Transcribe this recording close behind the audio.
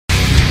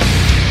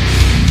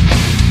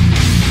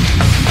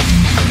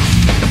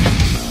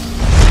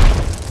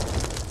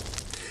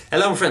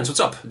Hello friends, what's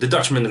up? The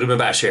Dutchman Ruben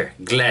Buijs here.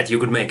 Glad you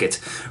could make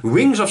it.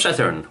 Rings of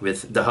Saturn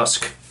with the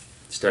Husk.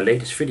 It's their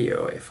latest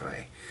video, if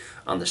I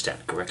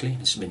understand correctly.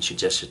 It's been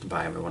suggested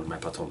by one of my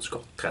patrons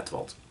called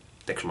Trattwald.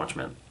 Thanks so much,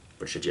 man,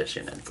 for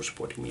suggestion and for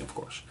supporting me, of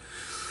course.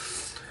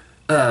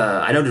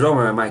 I know the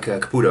drummer, Mike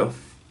Caputo.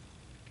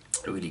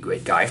 A really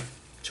great guy,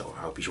 so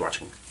I hope he's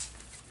watching.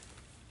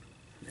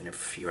 And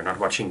if you're not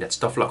watching, that's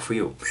tough luck for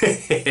you.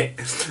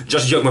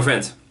 Just a joke, my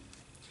friend.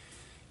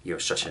 You're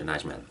such a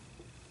nice man.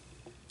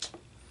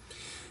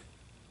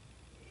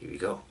 Here we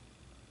go.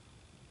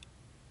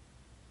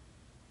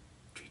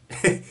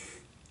 3,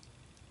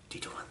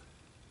 2, 1.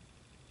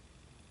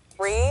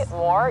 3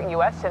 more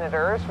U.S.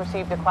 senators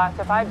received a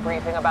classified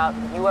briefing about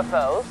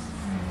UFOs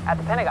at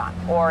the Pentagon,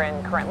 or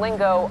in current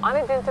lingo,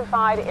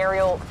 unidentified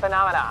aerial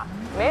phenomena.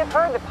 You may have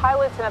heard that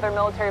pilots and other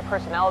military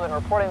personnel have been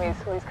reporting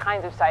these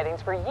kinds of sightings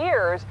for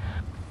years.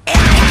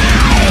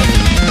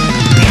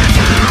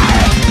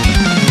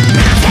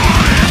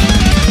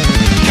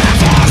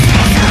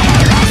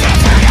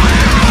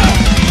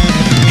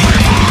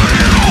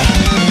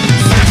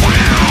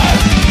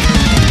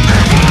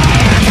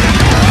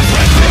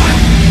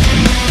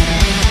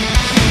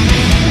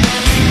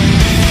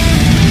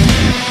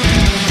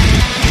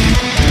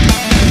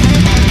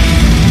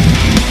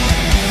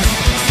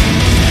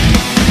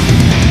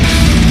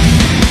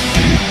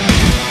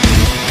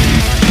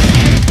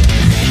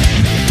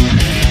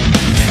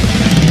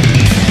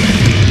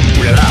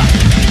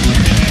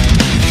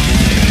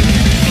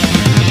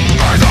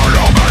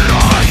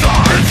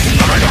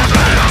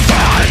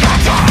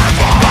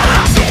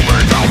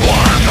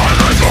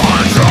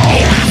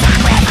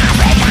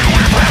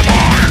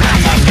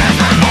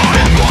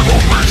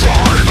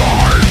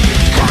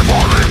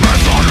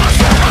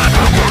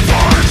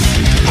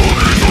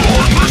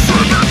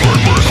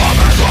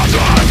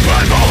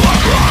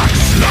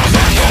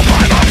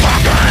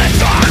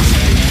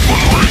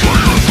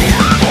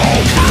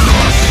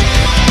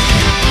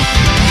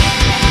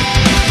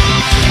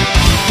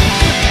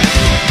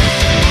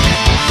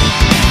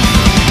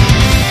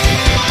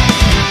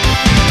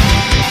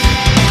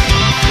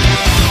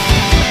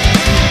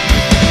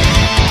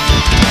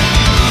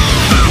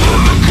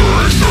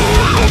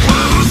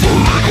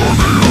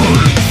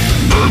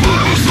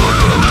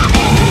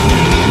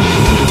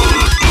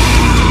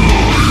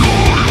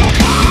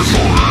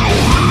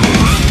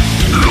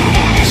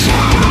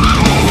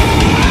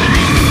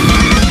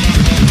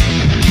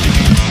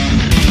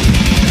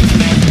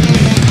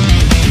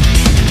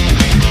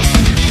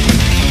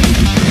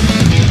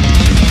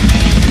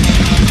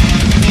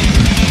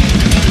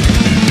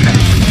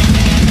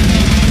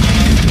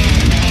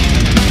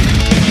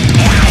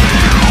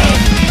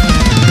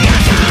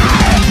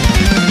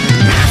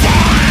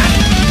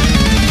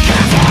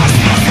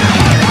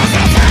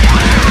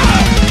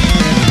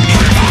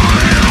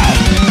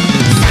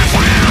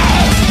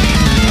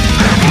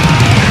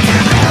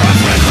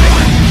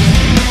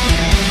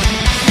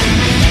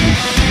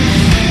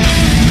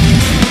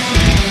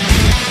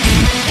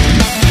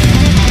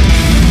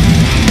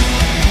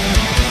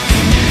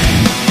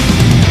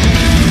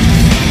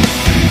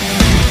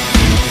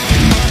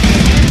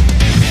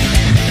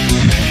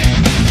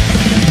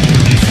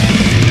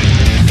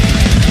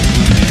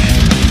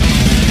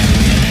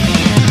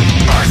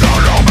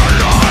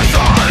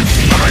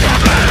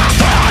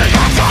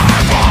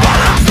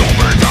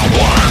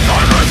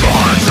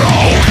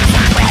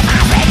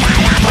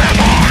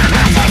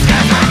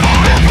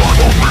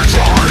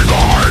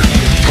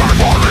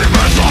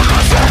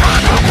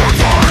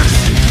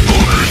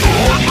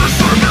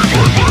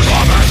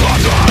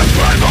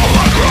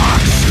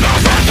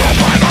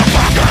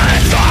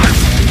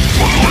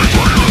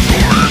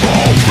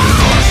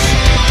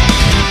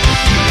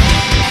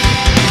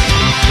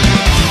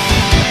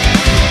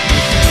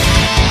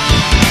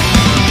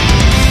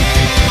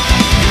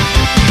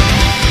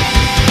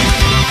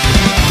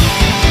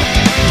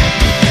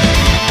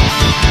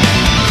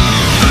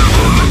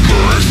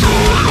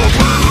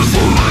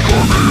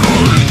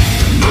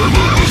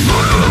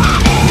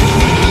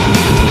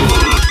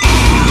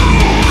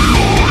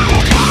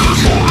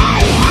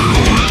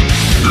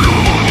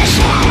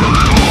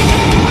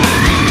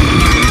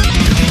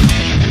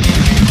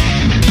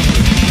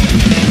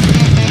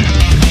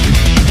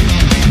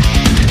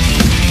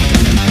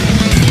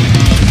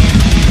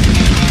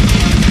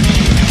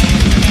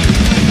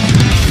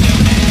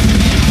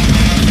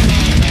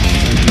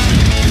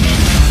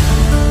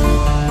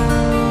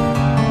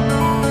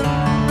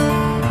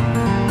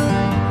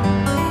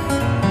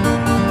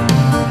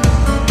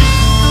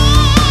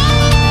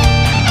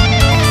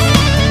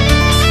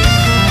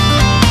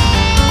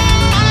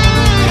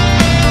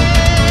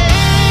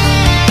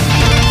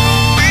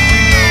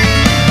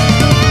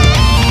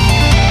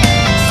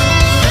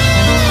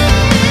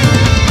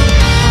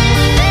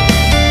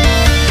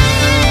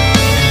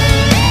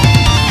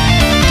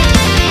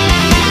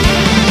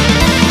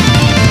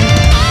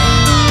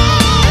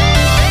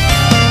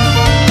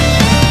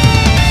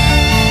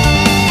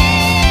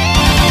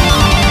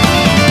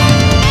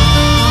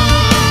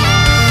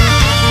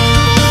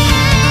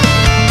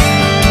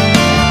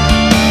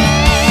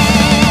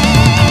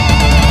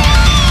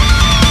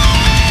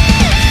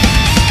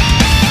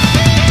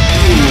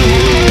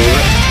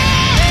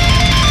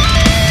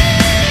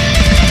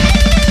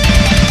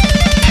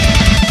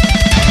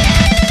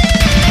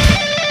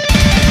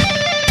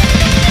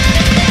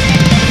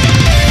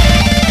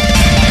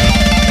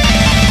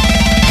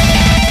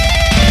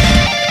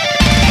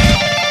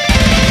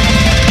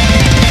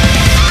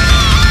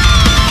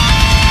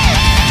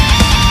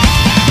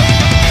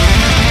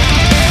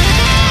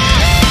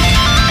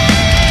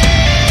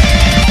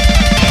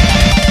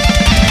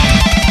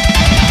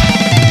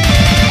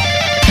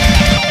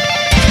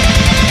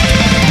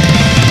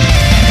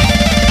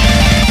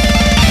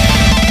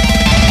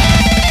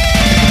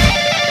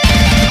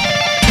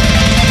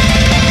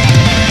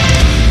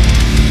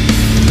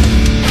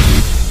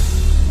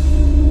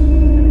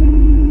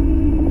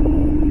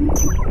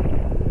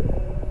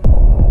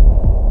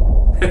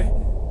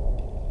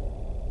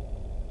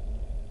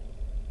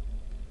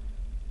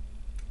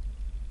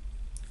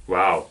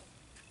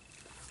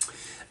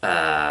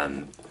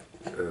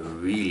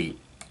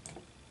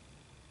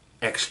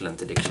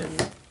 excellent addiction.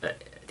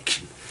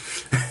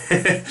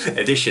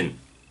 Addition.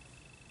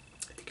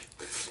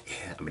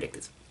 Yeah, I'm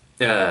addicted.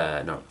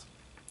 No.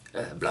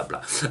 Blah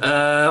blah.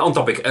 On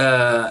topic.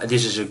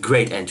 This is a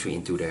great entry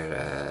into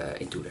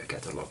their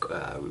catalog.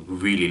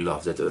 Really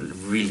loved it.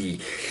 Really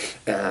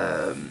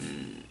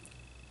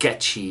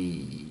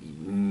catchy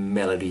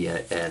melody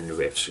and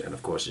riffs, and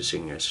of course the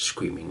singer is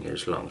screaming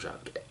his lungs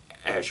out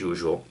as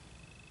usual.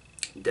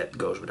 That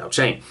goes without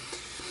saying.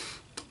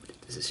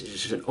 This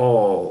is an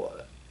all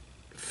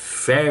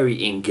very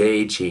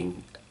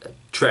engaging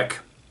track.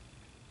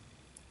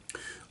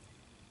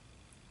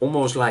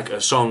 Almost like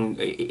a song,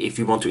 if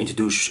you want to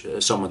introduce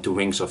someone to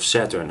Wings of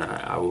Saturn,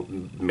 I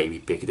would maybe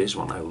pick this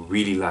one. I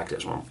really like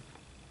this one.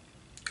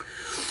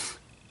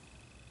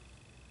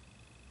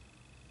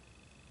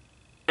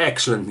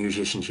 Excellent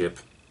musicianship.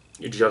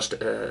 Just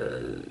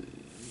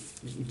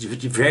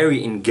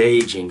very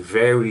engaging,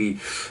 very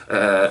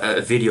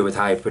video with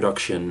high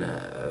production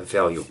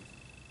value.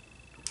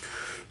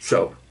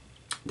 So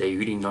they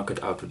really knock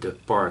it out of the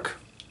park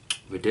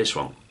with this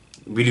one.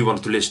 Really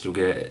wanted to listen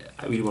to it.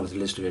 I really wanted to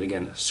listen to it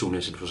again as soon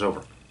as it was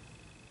over.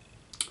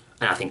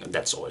 And I think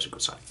that's always a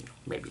good sign. You know,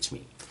 maybe it's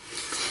me.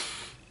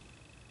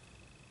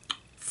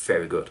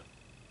 Very good.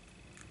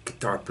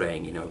 Guitar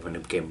playing, you know, when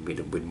it became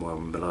a bit more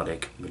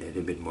melodic,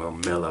 a bit more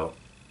mellow,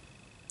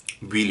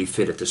 really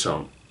fitted the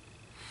song.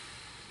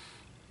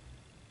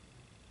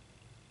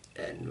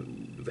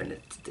 And when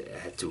it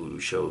had to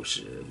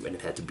when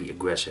it had to be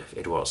aggressive,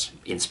 it was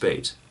in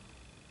spades.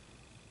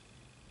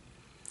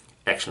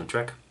 Excellent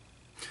track.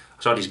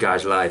 I saw these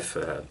guys live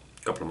a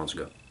couple of months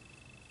ago.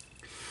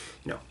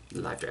 You know,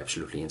 live they're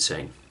absolutely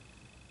insane.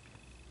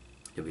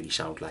 They really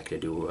sound like they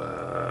do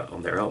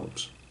on their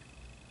albums.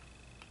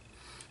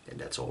 And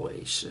that's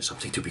always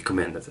something to be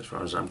commended as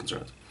far as I'm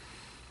concerned.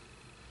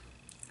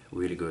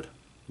 Really good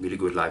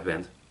live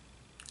band.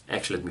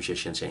 Excellent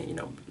musicians, and you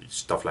know,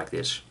 stuff like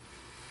this.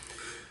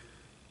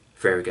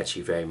 Very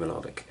catchy, very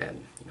melodic,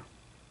 and you know,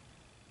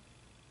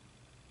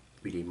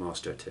 really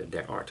mastered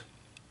their art.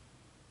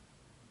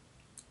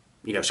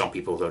 You know, some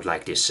people don't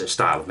like this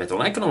style of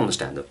metal. I can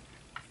understand it.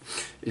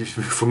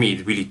 For me,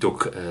 it really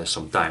took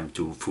some time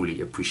to fully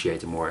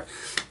appreciate the more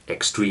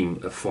extreme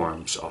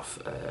forms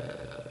of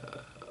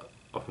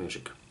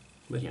music.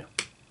 But you know,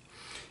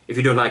 if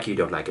you don't like it, you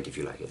don't like it. If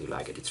you like it, you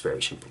like it. It's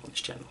very simple on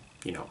this channel.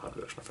 You know how it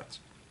works, my friends.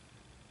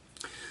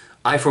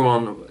 I, for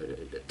one,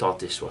 thought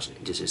this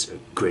is a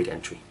great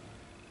entry.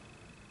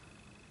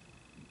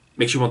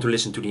 Makes you want to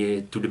listen to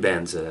the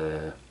band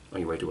on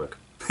your way to work.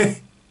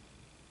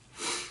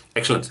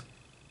 Excellent.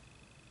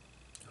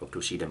 Hope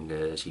to see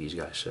these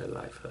guys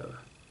live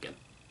again.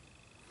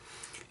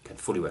 Can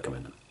fully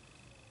recommend them.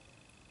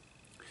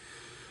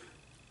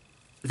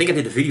 I think I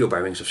did a video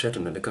by Wings of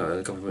Saturn it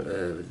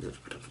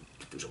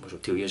was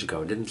almost 2 years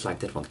ago. I didn't like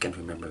that one. Can't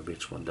remember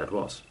which one that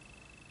was.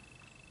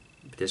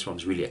 But this one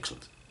is really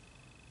excellent.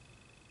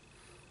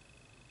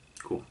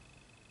 Cool.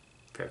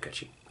 Very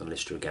catchy. I'll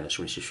listen to it again as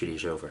soon as this video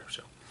is over.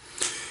 So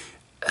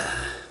I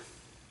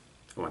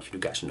want you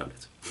guys to know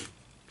that.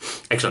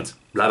 Excellent.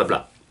 Blah blah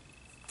blah.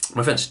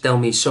 My friends, tell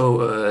me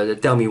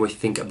what you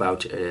think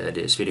about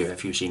this video.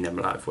 Have you seen them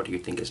live? What do you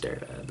think is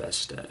their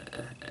best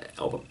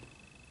album?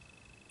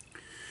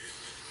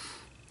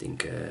 I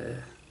think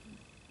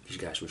these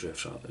guys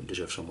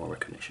deserve some more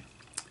recognition.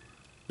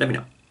 Let me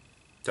know.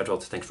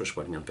 Trattwald, thanks for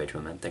supporting me on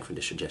Patreon, man. Thanks for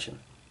this suggestion.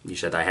 You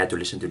said I had to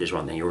listen to this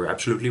one, and you were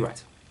absolutely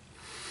right.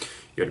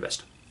 You're the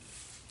best.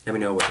 Let me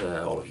know what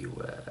all of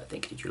you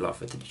think. Did you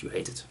love it? Did you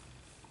hate it?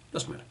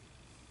 Doesn't matter.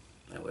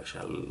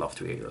 I love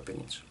to hear your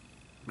opinions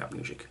about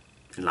music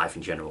and life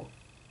in general.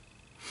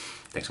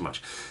 Thanks so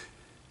much.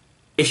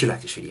 If you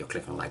like this video,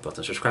 click on the like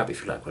button, subscribe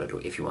if you like what I do.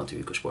 If you want to,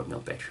 you can support me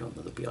on Patreon.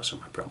 That'll be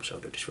awesome. I promise I'll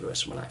do this for the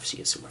rest of my life. See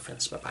you soon, my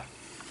friends. Bye bye.